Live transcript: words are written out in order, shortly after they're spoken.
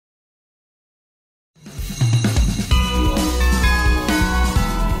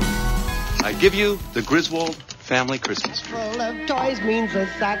I give you the Griswold Family Christmas tree. Full of toys means a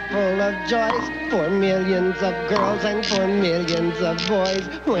sack full of joys for millions of girls and for millions of boys.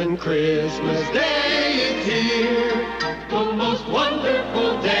 When Christmas Day is here, the most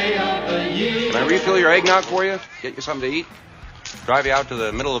wonderful day of the year. Can I refill your eggnog for you? Get you something to eat? Drive you out to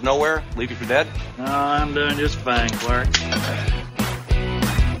the middle of nowhere? Leave you for dead? No, I'm doing just fine, Clark.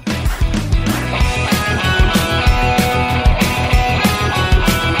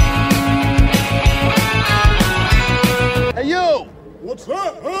 Hey, you! What's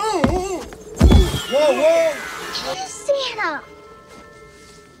that? Oh! Whoa! Santa!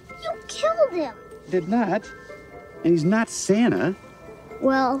 You killed him! Did not. And he's not Santa.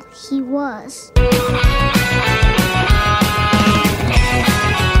 Well, he was.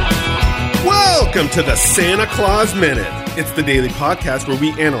 Welcome to the Santa Claus Minute. It's the daily podcast where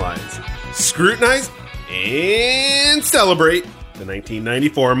we analyze, scrutinize, and celebrate the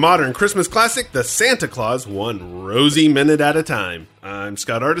 1994 modern Christmas classic, The Santa Claus, one rosy minute at a time. I'm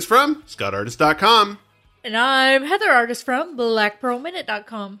Scott Artist from ScottArtist.com. And I'm Heather Artist from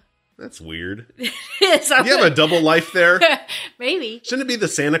BlackPearlMinute.com. That's weird. Yes, Do you have a double life there? Maybe. Shouldn't it be the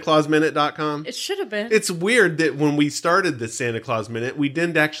SantaClausMinute.com? It should have been. It's weird that when we started the Santa Claus Minute, we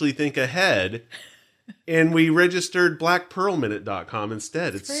didn't actually think ahead, and we registered BlackPearlMinute.com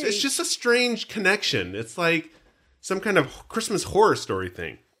instead. It's just a strange connection. It's like some kind of Christmas horror story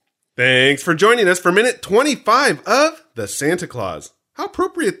thing. Thanks for joining us for minute 25 of The Santa Claus. How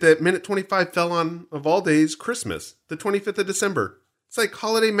appropriate that minute 25 fell on, of all days, Christmas, the 25th of December. It's like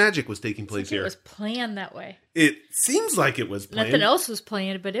holiday magic was taking place here. It was planned that way. It seems like it was planned. Nothing else was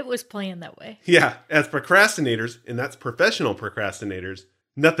planned, but it was planned that way. Yeah, as procrastinators, and that's professional procrastinators,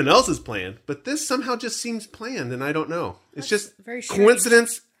 nothing else is planned, but this somehow just seems planned, and I don't know. It's just very strange.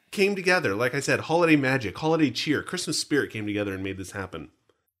 Coincidence came together. Like I said, holiday magic, holiday cheer, Christmas spirit came together and made this happen.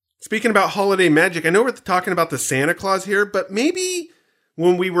 Speaking about holiday magic, I know we're talking about the Santa Claus here, but maybe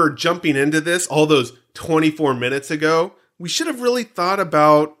when we were jumping into this all those 24 minutes ago, we should have really thought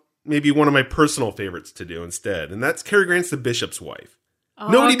about maybe one of my personal favorites to do instead, and that's Cary Grant's The Bishop's Wife.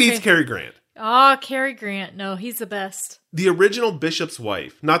 Nobody beats Cary Grant. Oh, Cary Grant. No, he's the best. The original Bishop's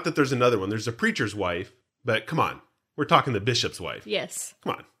Wife. Not that there's another one. There's a preacher's wife, but come on. We're talking The Bishop's Wife. Yes.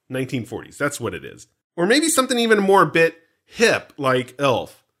 Come on. 1940s. That's what it is. Or maybe something even more a bit hip, like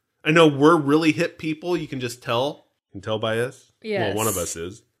Elf. I know we're really hip people. You can just tell. You can tell by us. Yes. Well, one of us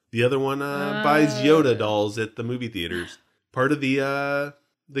is. The other one buys Yoda dolls at the movie theaters. Part of the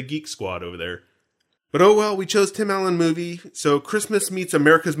Geek Squad over there. But oh well, we chose Tim Allen movie, so Christmas meets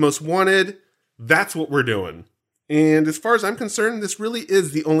America's Most Wanted. That's what we're doing. And as far as I'm concerned, this really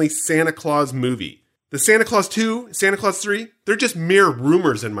is the only Santa Claus movie. The Santa Claus 2, Santa Claus 3, they're just mere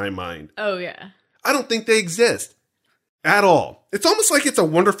rumors in my mind. Oh, yeah. I don't think they exist. At all. It's almost like it's a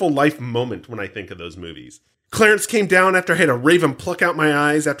wonderful life moment when I think of those movies. Clarence came down after I had a raven pluck out my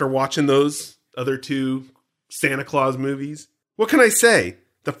eyes after watching those other two Santa Claus movies. What can I say?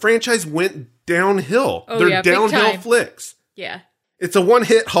 The franchise went downhill. Oh, They're yeah, big downhill time. flicks. Yeah. It's a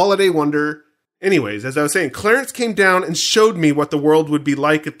one-hit holiday wonder. Anyways, as I was saying, Clarence came down and showed me what the world would be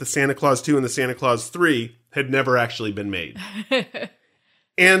like if the Santa Claus 2 and the Santa Claus 3 had never actually been made.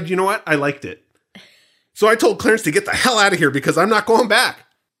 And you know what? I liked it. So I told Clarence to get the hell out of here because I'm not going back.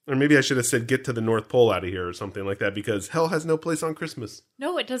 Or maybe I should have said get to the North Pole out of here or something like that because hell has no place on Christmas.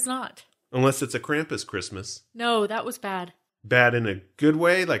 No, it does not. Unless it's a Krampus Christmas. No, that was bad. Bad in a good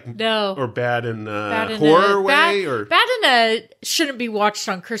way? Like No. Or bad in a horror way? Or bad in a shouldn't be watched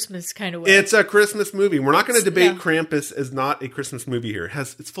on Christmas kind of way. It's a Christmas movie. We're not going to debate no. Krampus as not a Christmas movie here.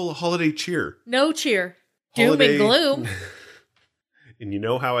 It's full of holiday cheer. No cheer. Holiday... Doom and gloom. And you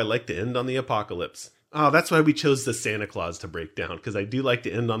know how I like to end on the apocalypse. Oh, that's why we chose the Santa Claus to break down, because I do like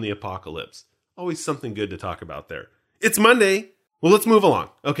to end on the apocalypse. Always something good to talk about there. It's Monday. Well, let's move along.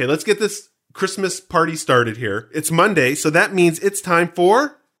 Okay, let's get this Christmas party started here. It's Monday, so that means it's time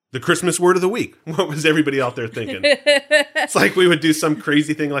for the Christmas word of the week. What was everybody out there thinking? It's like we would do some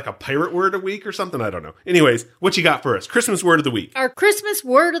crazy thing like a pirate word a week or something. I don't know. Anyways, what you got for us? Christmas word of the week. Our Christmas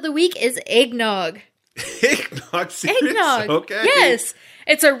word of the week is eggnog. Eggnog? Serious? Eggnog. Okay. Yes.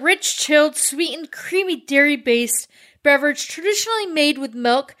 It's a rich, chilled, sweetened, creamy, dairy-based beverage traditionally made with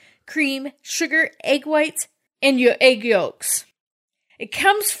milk, cream, sugar, egg whites, and your egg yolks. It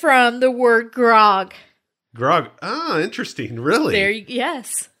comes from the word grog. Grog. Ah, interesting. Really?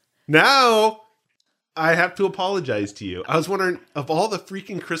 Yes. Now, I have to apologize to you. I was wondering, of all the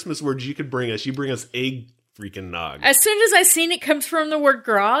freaking Christmas words you could bring us, you bring us egg freaking nog. As soon as I seen it comes from the word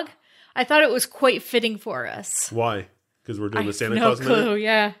grog, I thought it was quite fitting for us. Why? Because we're doing the Santa no Claus clue, minute?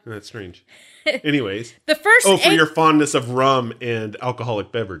 yeah. That's strange. Anyways. The first For your fondness of rum and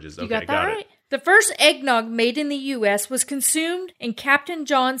alcoholic beverages. You Okay, got that right? The first eggnog made in the U.S. was consumed in Captain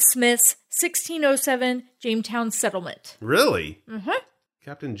John Smith's 1607 Jamestown settlement. Really? Mm-hmm.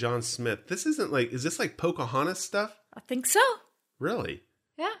 Captain John Smith. This isn't like, is this like Pocahontas stuff? I think so. Really?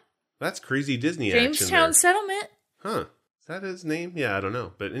 Yeah. That's crazy Disney action Jamestown there. settlement. Huh. Is that his name? Yeah, I don't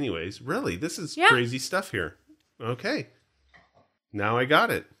know. But anyways, really, this is Yeah. crazy stuff here. Okay. Now I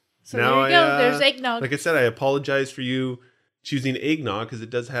got it. So now there you go. There's eggnog. Like I said, I apologize for you choosing eggnog because it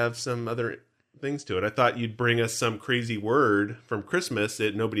does have some other things to it. I thought you'd bring us some crazy word from Christmas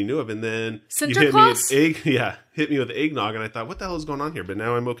that nobody knew of, and then Santa you hit Claus? me with hit me with eggnog, and I thought, what the hell is going on here? But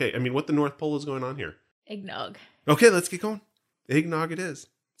now I'm okay. I mean, what the North Pole is going on here? Eggnog. Okay, let's get going. Eggnog it is.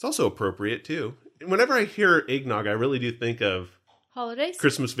 It's also appropriate too. Whenever I hear eggnog, I really do think of Holidays?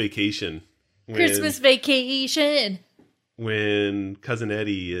 Christmas Vacation. Christmas vacation. When Cousin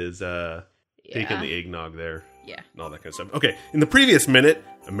Eddie is taking the eggnog there. Yeah. And all that kind of stuff. Okay, in the previous minute,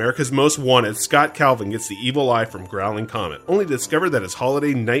 America's Most Wanted, Scott Calvin gets the evil eye from Growling Comet, only to discover that his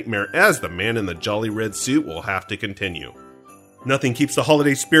holiday nightmare as the man in the jolly red suit will have to continue. Nothing keeps the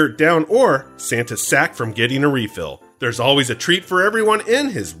holiday spirit down or Santa's sack from getting a refill. There's always a treat for everyone in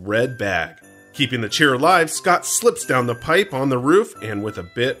his red bag. Keeping the cheer alive, Scott slips down the pipe on the roof and with a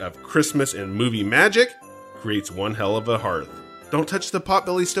bit of Christmas and movie magic, creates one hell of a hearth. Don't touch the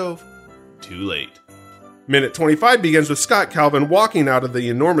potbelly stove. Too late. Minute 25 begins with Scott Calvin walking out of the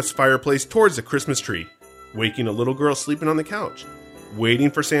enormous fireplace towards the Christmas tree, waking a little girl sleeping on the couch, waiting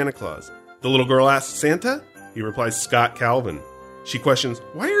for Santa Claus. The little girl asks, Santa? He replies, Scott Calvin. She questions,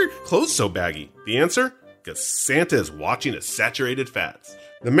 why are your clothes so baggy? The answer? Because Santa is watching his saturated fats.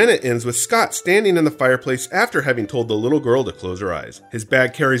 The minute ends with Scott standing in the fireplace after having told the little girl to close her eyes. His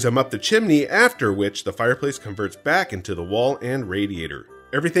bag carries him up the chimney, after which the fireplace converts back into the wall and radiator.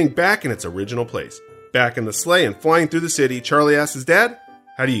 Everything back in its original place. Back in the sleigh and flying through the city, Charlie asks his dad,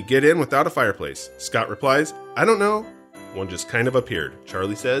 how do you get in without a fireplace? Scott replies, I don't know. One just kind of appeared.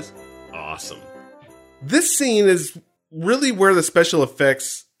 Charlie says, awesome. This scene is really where the special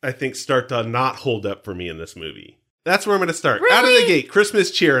effects, I think, start to not hold up for me in this movie. That's where I'm going to start. Really? Out of the gate,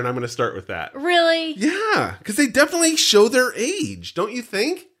 Christmas cheer, and I'm going to start with that. Really? Yeah, because they definitely show their age, don't you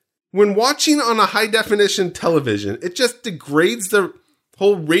think? When watching on a high-definition television, it just degrades the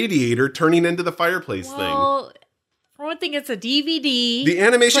whole radiator turning into the fireplace thing. Well, for one thing, it's a DVD. The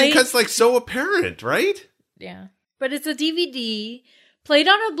animation played- cut's like so apparent, right? Yeah. But it's a DVD played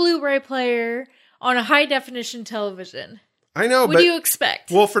on a Blu-ray player on a high-definition television. I know, What do you expect?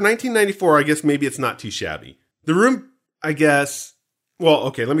 Well, for 1994, I guess maybe it's not too shabby. The room, I guess, well,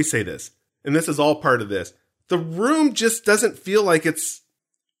 okay, let me say this, and this is all part of this. The room just doesn't feel like it's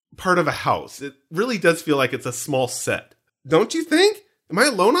part of a house. It really does feel like it's a small set. Don't you think? Am I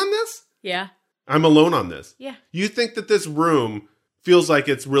alone on this? Yeah. I'm alone on this. Yeah. You think that this room feels like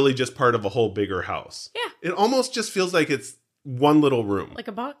it's really just part of a whole bigger house. Yeah. It almost just feels like it's one little room. Like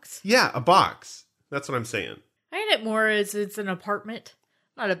a box? Yeah, a box. That's what I'm saying. I get it more as it's an apartment.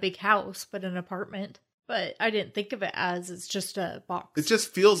 Not a big house, but an apartment. But I didn't think of it as it's just a box. It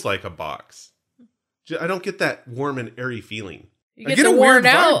just feels like a box. I don't get that warm and airy feeling. You I get get the a worn weird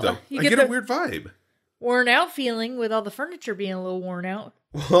out. vibe, though. You I get get the a weird vibe. worn out feeling with all the furniture being a little worn out.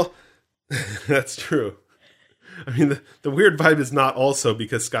 Well, that's true. I mean, the weird vibe is not also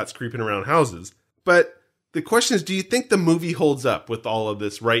because Scott's creeping around houses. But the question is, do you think the movie holds up with all of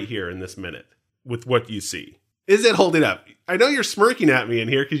this right here in this minute? With what you see? Is it holding up? I know you're smirking at me in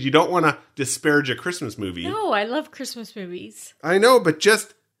here because you don't want to disparage a Christmas movie. No, I love Christmas movies. I know, but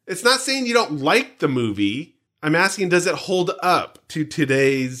just, it's not saying you don't like the movie. I'm asking, does it hold up to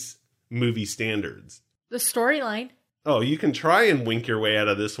today's movie standards? The storyline. Oh, you can try and wink your way out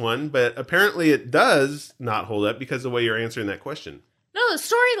of this one, but apparently it does not hold up because of the way you're answering that question. No, the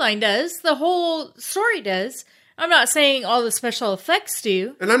storyline does. The whole story does. I'm not saying all the special effects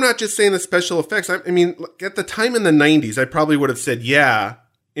do. And I'm not just saying the special effects. I mean, at the time in the 90s, I probably would have said yeah,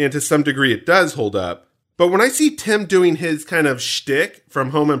 and to some degree it does hold up. But when I see Tim doing his kind of shtick from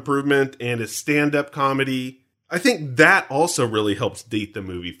Home Improvement and his stand-up comedy, I think that also really helps date the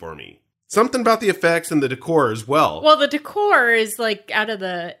movie for me. Something about the effects and the decor as well. Well, the decor is like out of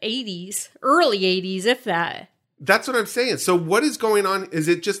the 80s, early 80s, if that. That's what I'm saying. So what is going on? Is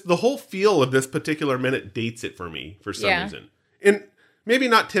it just the whole feel of this particular minute dates it for me for some reason? And maybe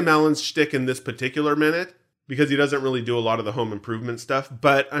not Tim Allen's shtick in this particular minute because he doesn't really do a lot of the Home Improvement stuff.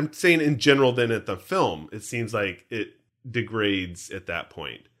 But I'm saying in general, then at the film, it seems like it degrades at that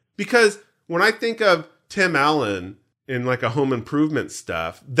point. Because when I think of Tim Allen and like a home improvement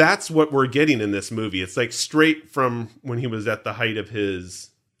stuff. That's what we're getting in this movie. It's like straight from when he was at the height of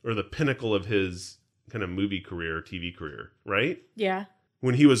his, or the pinnacle of his kind of movie career, TV career, right? Yeah.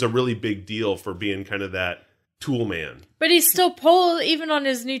 When he was a really big deal for being kind of that tool man. But he's still even on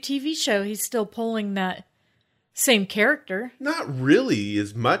his new TV show, he's still pulling that same character. Not really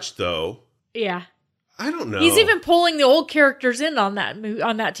as much, though. Yeah. I don't know. He's even pulling the old characters in on that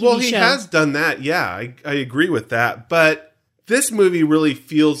TV show. Well, he has done that. Yeah, I agree with that. But this movie really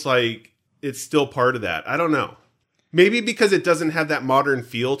feels like it's still part of that. I don't know. Maybe because it doesn't have that modern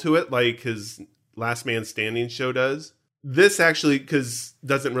feel to it like his Last Man Standing show does. This actually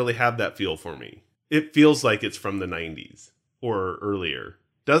doesn't really have that feel for me. It feels like it's from the 90s or earlier.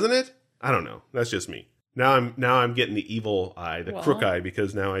 Doesn't it? I don't know. That's just me. Now I'm getting the evil eye, the crook eye,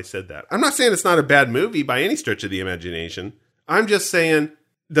 because now I said that. I'm not saying it's not a bad movie by any stretch of the imagination. I'm just saying,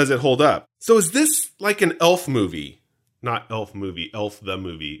 does it hold up? So is this like an Elf movie? Not Elf movie, Elf the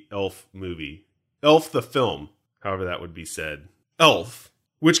movie, Elf movie. Elf the film, however that would be said. Elf,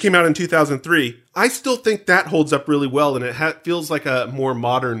 which came out in 2003. I still think that holds up really well, and it feels like a more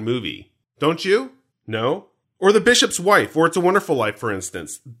modern movie. Don't you? No? Or The Bishop's Wife, or It's a Wonderful Life, for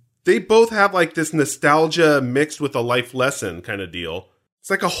instance. They both have like this nostalgia mixed with a life lesson kind of deal. It's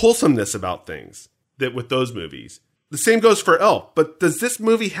like a wholesomeness about things that with those movies. The same goes for Elf, but does this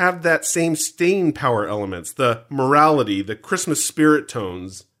movie have that same staying power elements, the morality, the Christmas spirit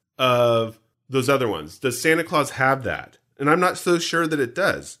tones of those other ones? Does Santa Claus have that? And I'm not so sure that it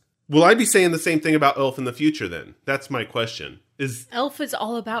does. Will I be saying the same thing about Elf in the future then? That's my question. Elf is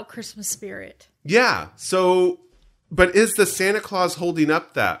all about Christmas spirit. Yeah, so, but is the Santa Claus holding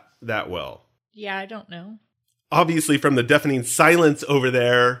up that well? Yeah, I don't know. Obviously, from the deafening silence over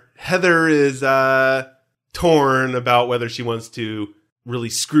there, Heather is torn about whether she wants to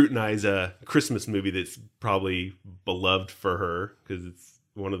really scrutinize a Christmas movie that's probably beloved for her, because it's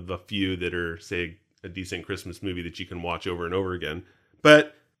one of the few that are, say, a decent Christmas movie that you can watch over and over again.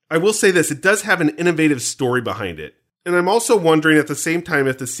 But I will say this, it does have an innovative story behind it. And I'm also wondering at the same time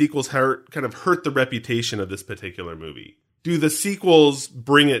if the sequels kind of hurt the reputation of this particular movie. Do the sequels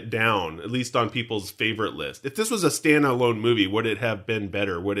bring it down, at least on people's favorite list? If this was a standalone movie, would it have been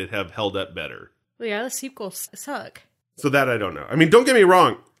better? Would it have held up better? Well, yeah, the sequels suck. So that I don't know. I mean, don't get me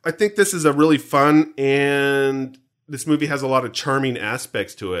wrong. I think this is a really fun, and this movie has a lot of charming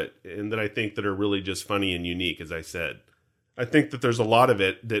aspects to it, and that I think that are really just funny and unique, as I said. I think that there's a lot of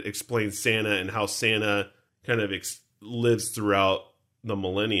it that explains Santa and how Santa kind of lives throughout the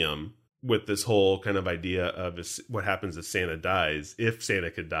millennium, with this whole kind of idea of what happens if Santa dies, if Santa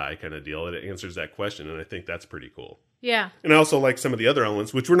could die kind of deal. It answers that question, and I think that's pretty cool. Yeah. And I also like some of the other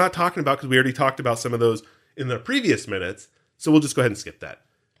elements, which we're not talking about because we already talked about some of those in the previous minutes, so we'll just go ahead and skip that.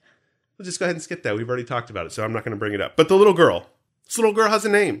 We've already talked about it, so I'm not going to bring it up. But the little girl. This little girl has a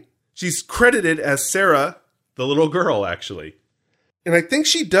name. She's credited as Sarah, the little girl, actually. And I think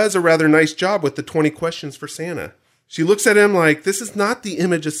she does a rather nice job with the 20 questions for Santa. She looks at him like, this is not the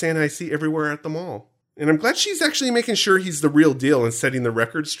image of Santa I see everywhere at the mall. And I'm glad she's actually making sure he's the real deal and setting the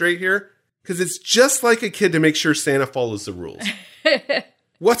record straight here. Because it's just like a kid to make sure Santa follows the rules.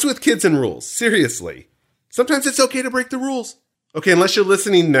 What's with kids and rules? Seriously. Sometimes it's okay to break the rules. Okay, unless you're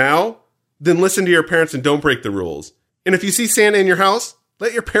listening now, then listen to your parents and don't break the rules. And if you see Santa in your house,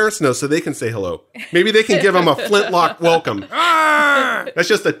 let your parents know so they can say hello. Maybe they can give him a flintlock welcome. That's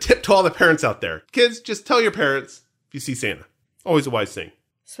just a tip to all the parents out there. Kids, just tell your parents if you see Santa. Always a wise thing.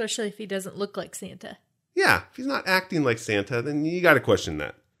 Especially if he doesn't look like Santa. Yeah, if he's not acting like Santa, then you got to question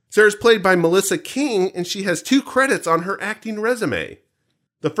that. Sarah's played by Melissa King, and she has 2 credits on her acting resume.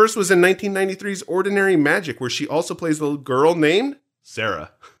 The first was in 1993's Ordinary Magic, where she also plays a little girl named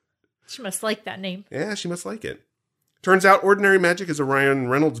Sarah. She must like that name. Yeah, she must like it. Turns out Ordinary Magic is a Ryan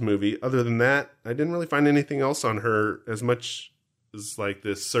Reynolds movie. Other than that, I didn't really find anything else on her as much as like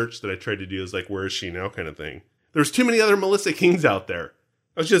this search that I tried to do is like, where is she now kind of thing. There's too many other Melissa Kings out there.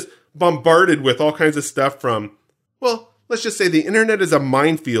 I was just bombarded with all kinds of stuff from, well, let's just say the internet is a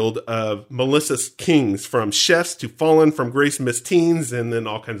minefield of Melissa Kings, from chefs to Fallen, from Grace Miss Teens, and then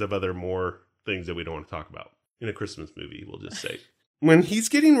all kinds of other more things that we don't want to talk about in a Christmas movie, we'll just say. When he's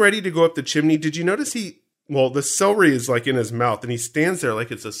getting ready to go up the chimney, did you notice the celery is like in his mouth and he stands there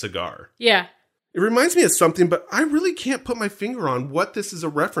like it's a cigar? Yeah. It reminds me of something, but I really can't put my finger on what this is a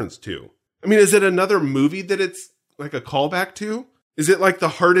reference to. I mean, is it another movie that it's like a callback to? Is it like the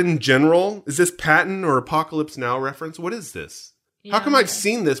Hardened General? Is this Patton or Apocalypse Now reference? What is this? Yeah. How come I've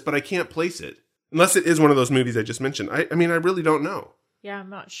seen this, but I can't place it? Unless it is one of those movies I just mentioned. I mean, I really don't know. Yeah,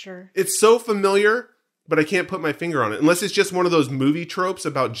 I'm not sure. It's so familiar, but I can't put my finger on it. Unless it's just one of those movie tropes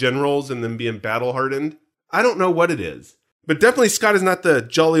about generals and them being battle-hardened. I don't know what it is. But definitely Scott is not the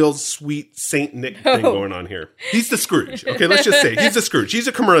jolly old sweet Saint Nick thing going on here. He's the Scrooge. Okay, let's just say he's the Scrooge. He's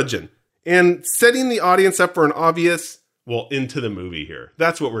a curmudgeon. And setting the audience up for an obvious, into the movie here.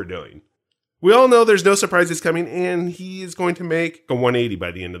 That's what we're doing. We all know there's no surprises coming, and he is going to make a 180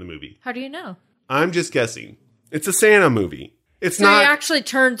 by the end of the movie. How do you know? I'm just guessing. It's a Santa movie. It's so not. He actually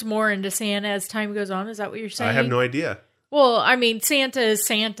turns more into Santa as time goes on. Is that what you're saying? I have no idea. Well, I mean, Santa is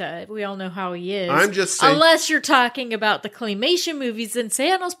Santa. We all know how he is. I'm just saying. Unless you're talking about the claymation movies, then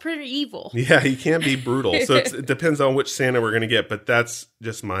Santa's pretty evil. Yeah, he can be brutal. So it depends on which Santa we're going to get. But that's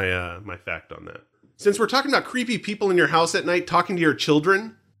just my my fact on that. Since we're talking about creepy people in your house at night talking to your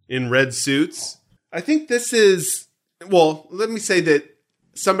children in red suits, I think this is, let me say that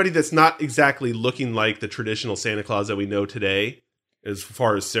somebody that's not exactly looking like the traditional Santa Claus that we know today, as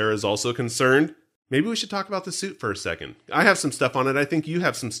far as Sarah's also concerned. Maybe we should talk about the suit for a second. I have some stuff on it. I think you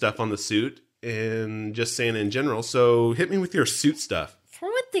have some stuff on the suit and just Santa in general. So hit me with your suit stuff. For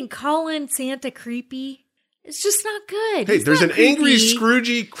one thing, calling Santa creepy, it's just not good. Hey, there's an angry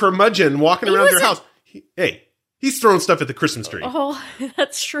Scroogey curmudgeon walking around your house. He's throwing stuff at the Christmas tree. Oh,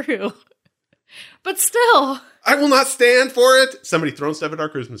 that's true. But still. I will not stand for it. Somebody throwing stuff at our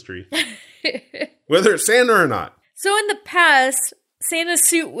Christmas tree. Whether it's Santa or not. So in the past, Santa's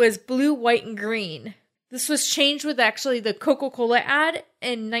suit was blue, white, and green. This was changed with actually the Coca-Cola ad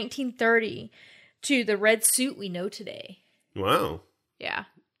in 1930 to the red suit we know today. Wow. Yeah.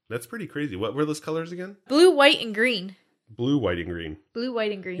 That's pretty crazy. What were those colors again? Blue, white, and green. Blue, white, and green. Blue,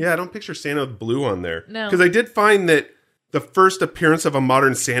 white, and green. Yeah, I don't picture Santa with blue on there. No. Because I did find that the first appearance of a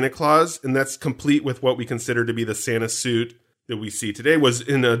modern Santa Claus, and that's complete with what we consider to be the Santa suit that we see today, was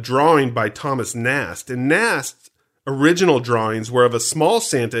in a drawing by Thomas Nast. And Nast's original drawings were of a small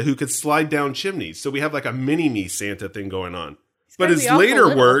Santa who could slide down chimneys. So we have like a mini-me Santa thing going on. But his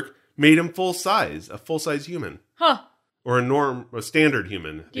later work made him full-size, a full-size human. Huh. Or a standard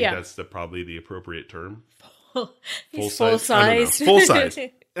human. I think that's probably the appropriate term. He's full-size. Full-size.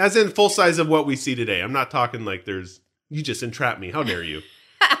 As in full-size of what we see today. I'm not talking like you just entrapped me. How dare you?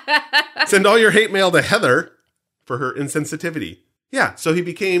 Send all your hate mail to Heather for her insensitivity. Yeah, so he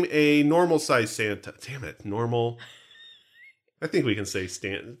became a normal-sized Santa. Damn it, normal. I think we can say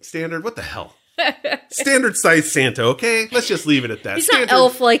standard. What the hell? Standard-sized Santa, okay? Let's just leave it at that. He's not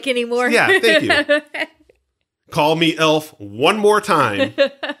elf-like anymore. Yeah, thank you. Call me elf one more time.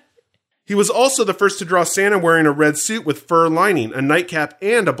 He was also the first to draw Santa wearing a red suit with fur lining, a nightcap,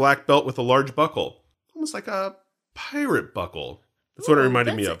 and a black belt with a large buckle. Almost like a pirate buckle. That's what it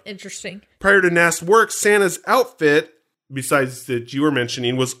reminded me of. Interesting. Prior to Nast's work, Santa's outfit, besides that you were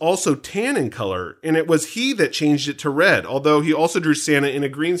mentioning, was also tan in color, and it was he that changed it to red, although he also drew Santa in a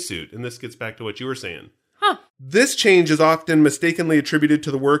green suit, and this gets back to what you were saying. Huh. This change is often mistakenly attributed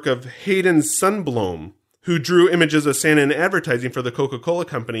to the work of Hayden Sundblom, who drew images of Santa in advertising for the Coca-Cola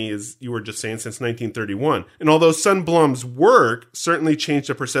Company, as you were just saying, since 1931. And although Sundblom's work certainly changed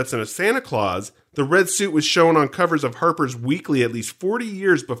the perception of Santa Claus, the red suit was shown on covers of Harper's Weekly at least 40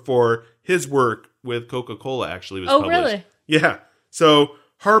 years before his work with Coca-Cola actually was published. Oh, really? Yeah. So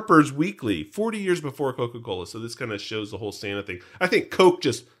Harper's Weekly, 40 years before Coca-Cola. So this kind of shows the whole Santa thing. I think Coke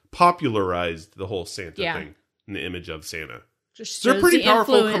just popularized the whole Santa thing and the image of Santa. They're pretty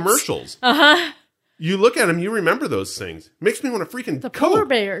powerful commercials. Uh-huh. You look at them, you remember those things. Makes me want to freaking the Coke. polar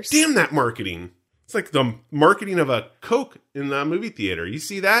bears. Damn that marketing. It's like the marketing of a Coke in the movie theater. You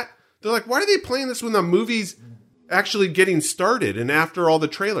see that? They're like, why are they playing this when the movie's actually getting started and after all the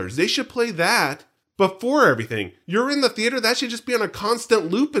trailers? They should play that before everything. You're in the theater, that should just be on a constant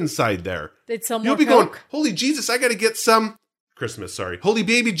loop inside there. They'd sell more You'll be Coke. going, holy Jesus, I got to get some... Christmas, sorry. Holy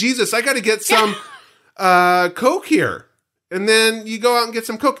baby Jesus, I got to get some Coke here. And then you go out and get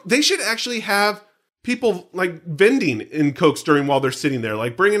some Coke. They should actually have people like vending in Cokes while they're sitting there,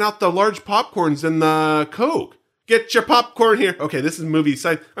 like bringing out the large popcorns and the Coke. Get your popcorn here. Okay, this is movie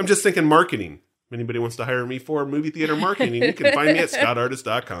side. I'm just thinking marketing. If anybody wants to hire me for movie theater marketing, you can find me at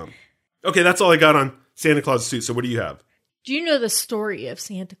scottartist.com. Okay, that's all I got on Santa Claus suit. So what do you have? Do you know the story of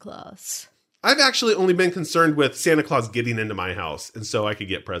Santa Claus? I've actually only been concerned with Santa Claus getting into my house, and so I could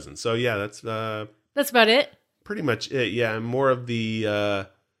get presents. So yeah, that's about it. Pretty much it. Yeah, I'm more of the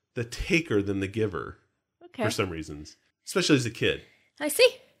taker than the giver. Okay. For some reasons, especially as a kid. I see.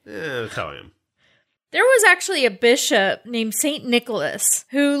 Yeah, that's how I am. There was actually a bishop named St. Nicholas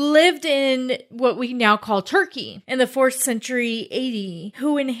who lived in what we now call Turkey in the 4th century AD,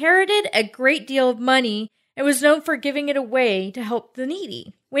 who inherited a great deal of money and was known for giving it away to help the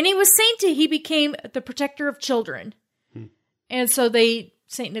needy. When he was sainted, he became the protector of children. And so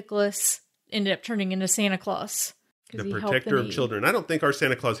St. Nicholas ended up turning into Santa Claus. The protector of children. I don't think our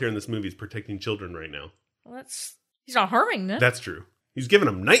Santa Claus here in this movie is protecting children right now. Well, he's not harming them. That's true. He's giving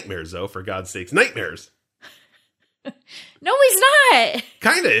them nightmares, though, for God's sakes. Nightmares. No, he's not.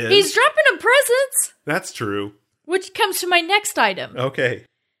 Kind of is. He's dropping them presents. That's true. Which comes to my next item. Okay.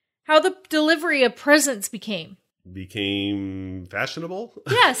 How the delivery of presents became. Became fashionable?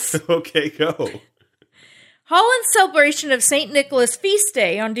 Yes. Okay, go. Holland's celebration of St. Nicholas feast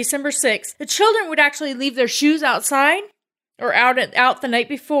day on December 6th, the children would actually leave their shoes outside or out the night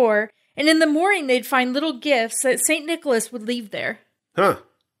before, and in the morning they'd find little gifts that St. Nicholas would leave there. Huh.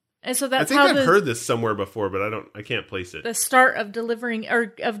 And so that's I think how I've heard this somewhere before, but I can't place it. the start of delivering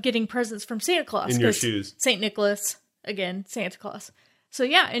or of getting presents from Santa Claus. In your 'cause shoes. St. Nicholas, again, Santa Claus. So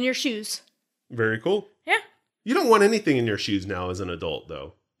yeah, in your shoes. Very cool. Yeah. You don't want anything in your shoes now as an adult,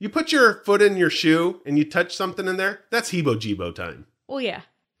 though. You put your foot in your shoe and you touch something in there, that's hebo-jibo time. Well, yeah.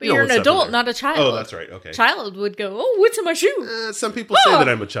 But You know you're an what's up in adult, there. not a child. Oh, that's right. Okay. Child would go, oh, what's in my shoe? Some people say that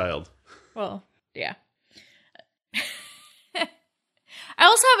I'm a child. Well, yeah. I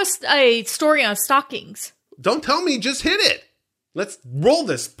also have a story on stockings. Don't tell me, just hit it. Let's roll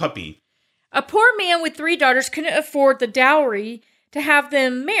this puppy. A poor man with 3 daughters couldn't afford the dowry to have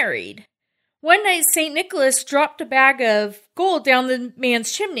them married. One night, St. Nicholas dropped a bag of gold down the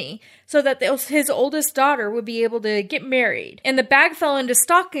man's chimney so that his oldest daughter would be able to get married. And the bag fell into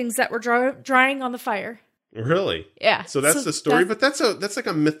stockings that were drying on the fire. Really? Yeah. So that's the story, but that's like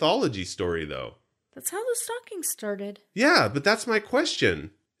a mythology story, though. That's how the stockings started. Yeah, but that's my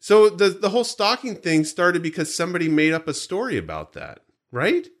question. So the whole stocking thing started because somebody made up a story about that,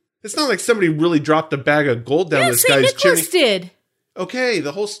 right? It's not like somebody really dropped a bag of gold down this St. guy's Nicholas chimney. did. Okay,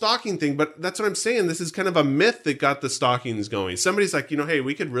 the whole stocking thing, but that's what I'm saying. This is kind of a myth that got the stockings going. Somebody's like, hey,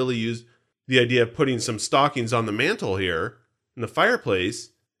 we could really use the idea of putting some stockings on the mantle here in the fireplace,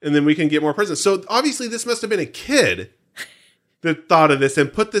 and then we can get more presents. So obviously this must have been a kid that thought of this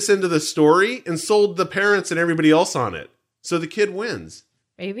and put this into the story and sold the parents and everybody else on it. So the kid wins.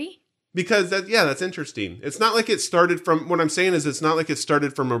 Maybe. Because that's interesting. It's not like it started from, what I'm saying is it's not like it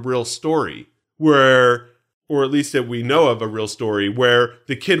started from a real story where, or at least that we know of a real story where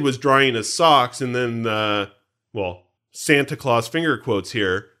the kid was drying his socks and then, Santa Claus, finger quotes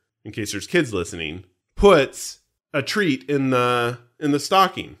here, in case there's kids listening, puts a treat in the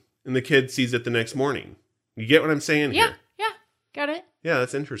stocking and the kid sees it the next morning. You get what I'm saying here? Yeah, got it. Yeah,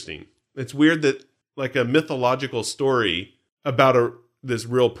 that's interesting. It's weird that like a mythological story about this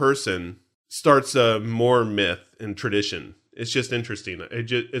real person starts a more myth and tradition. It's just interesting.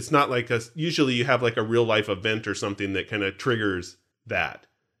 It's not like usually you have like a real life event or something that kind of triggers that.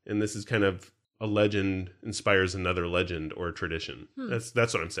 And this is kind of a legend inspires another legend or tradition. That's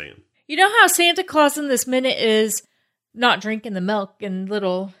what I'm saying. You know how Santa Claus in this minute is not drinking the milk, and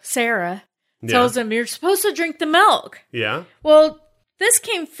little Sarah tells him, you're supposed to drink the milk. Yeah. Well, this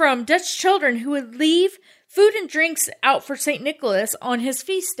came from Dutch children who would leave food and drinks out for St. Nicholas on his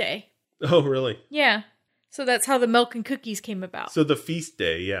feast day. Oh, really? Yeah. So that's how the milk and cookies came about. So the feast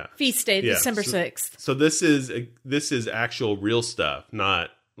day, yeah. Feast day, Yeah, December 6th. So this is actual real stuff, not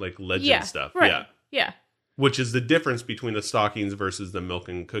like legend stuff. Right. Yeah. Which is the difference between the stockings versus the milk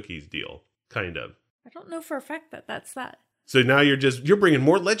and cookies deal, kind of. I don't know for a fact that that's that. So now you're bringing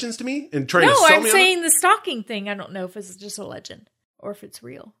more legends to me and trying to No, sell I'm me saying the stocking thing. I don't know if it's just a legend or if it's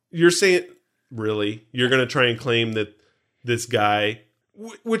real. You're saying, really? You're going to try and claim that this guy,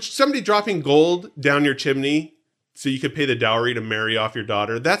 which somebody dropping gold down your chimney so you could pay the dowry to marry off your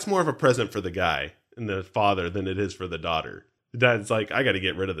daughter, that's more of a present for the guy and the father than it is for the daughter. The dad's like, I got to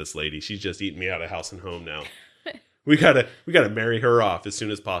get rid of this lady. She's just eating me out of house and home now. We gotta marry her off as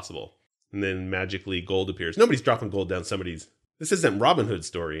soon as possible. And then magically gold appears. Nobody's dropping gold down somebody's. This isn't Robin Hood's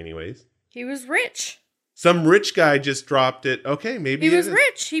story anyways. He was rich. Some rich guy just dropped it. Okay, maybe He was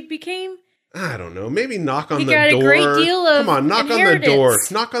rich. He became... I don't know. Maybe knock on the He got door. a great deal of Come on, knock inheritance. on the door.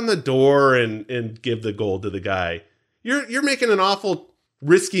 Knock on the door and give the gold to the guy. You're making an awful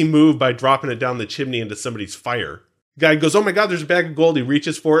risky move by dropping it down the chimney into somebody's fire. Guy goes, oh my God, there's a bag of gold. He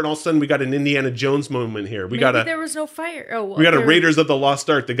reaches for it, and all of a sudden we got an Indiana Jones moment here. Maybe there was no fire. Oh, well, we got a Raiders of the Lost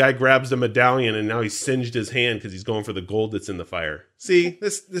Ark. The guy grabs the medallion, and now he's singed his hand because he's going for the gold that's in the fire. See,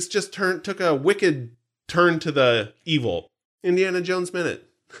 this just took a wicked turn to the evil. Indiana Jones minute.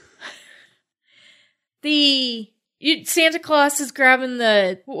 Santa Claus is grabbing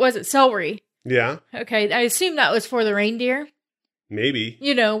celery. Yeah. Okay, I assume that was for the reindeer. Maybe.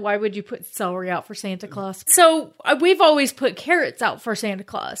 Why would you put celery out for Santa Claus? So we've always put carrots out for Santa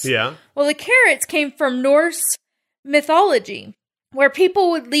Claus. Yeah. Well, the carrots came from Norse mythology, where people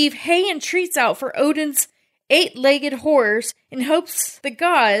would leave hay and treats out for Odin's 8-legged horse in hopes the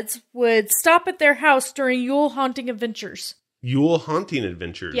gods would stop at their house during Yule haunting adventures. Yule Haunting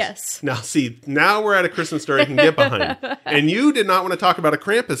Adventures. Yes. Now, see, now we're at a Christmas story I can get behind. And you did not want to talk about a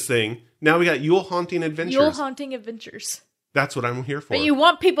Krampus thing. Now we got Yule Haunting Adventures. Yule Haunting Adventures. That's what I'm here for. But you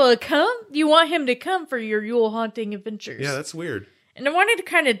want people to come? You want him to come for your Yule Haunting Adventures. Yeah, that's weird. And I wanted to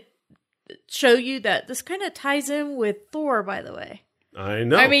kind of show you that this kind of ties in with Thor, by the way. I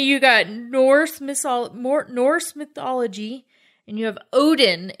know. I mean, you got Norse mythology, and you have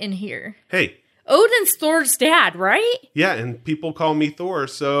Odin in here. Hey. Odin's Thor's dad, right? Yeah, and people call me Thor,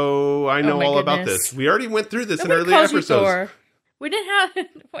 so I know all about this. We already went through this in early calls episodes. You Thor. We didn't have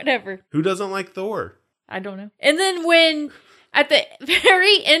whatever. Who doesn't like Thor? I don't know. And then when at the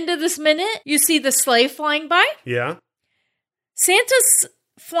very end of this minute, you see the sleigh flying by. Yeah. Santa's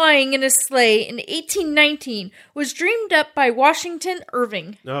flying in a sleigh in 1819 was dreamed up by Washington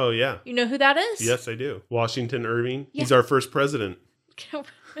Irving. Oh, yeah. You know who that is? Yes, I do. Washington Irving. Yeah. He's our first president.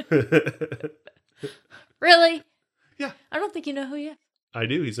 Really? Yeah. I don't think you know who he is. I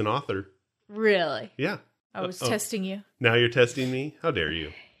do. He's an author. Really? Yeah. I was testing you. Now you're testing me? How dare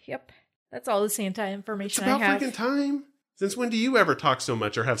you? Yep. That's all the Santa information It's about I have. freaking time. Since when do you ever talk so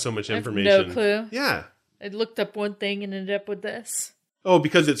much or have so much information? I have no clue. Yeah. I looked up one thing and ended up with this. Oh,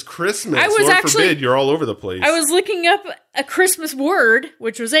 because it's Christmas. I was Lord forbid you're all over the place. I was looking up a Christmas word,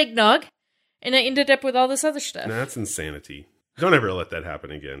 which was eggnog, and I ended up with all this other stuff. That's insanity. Don't ever let that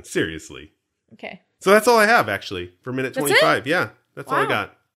happen again. Seriously. Okay. So that's all I have, actually, for minute That's 25. Yeah, that's all I Wow.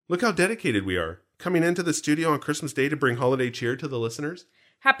 got. Look how dedicated we are. Coming into the studio on Christmas Day to bring holiday cheer to the listeners.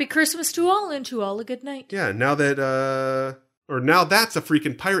 Happy Christmas to all, and to all a good night. Yeah, now that's a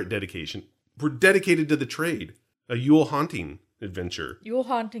freaking pirate dedication. We're dedicated to the trade. A Yule Haunting adventure. Yule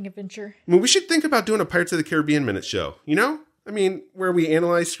Haunting Adventure. I mean, we should think about doing a Pirates of the Caribbean minute show. You know? I mean, where we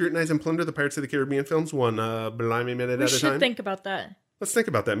analyze, scrutinize, and plunder the Pirates of the Caribbean films one blimey minute We at a should time. think about that. Let's think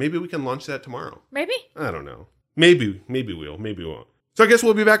about that. Maybe we can launch that tomorrow. Maybe? I don't know. Maybe we'll. Maybe we won't. So I guess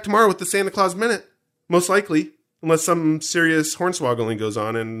we'll be back tomorrow with the Santa Claus Minute. Most likely. Unless some serious hornswoggling goes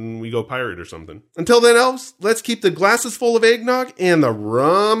on and we go pirate or something. Until then, elves, let's keep the glasses full of eggnog and the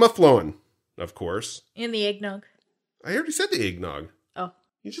rum a-flowing. Of course. And the eggnog. I already said the eggnog. Oh.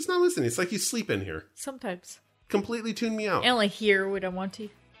 You're just not listening. It's like you sleep in here. Sometimes. Completely tune me out. I only hear what I want to. I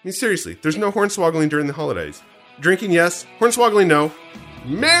mean, seriously, there's no hornswoggling during the holidays. Drinking, yes. Hornswoggling, no.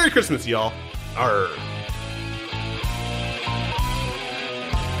 Merry Christmas, y'all. Arr.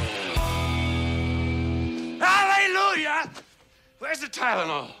 Hallelujah! Where's the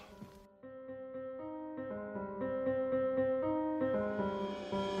Tylenol?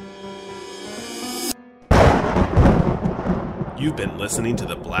 You've been listening to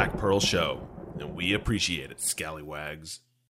The Black Pearl Show, and we appreciate it, scallywags.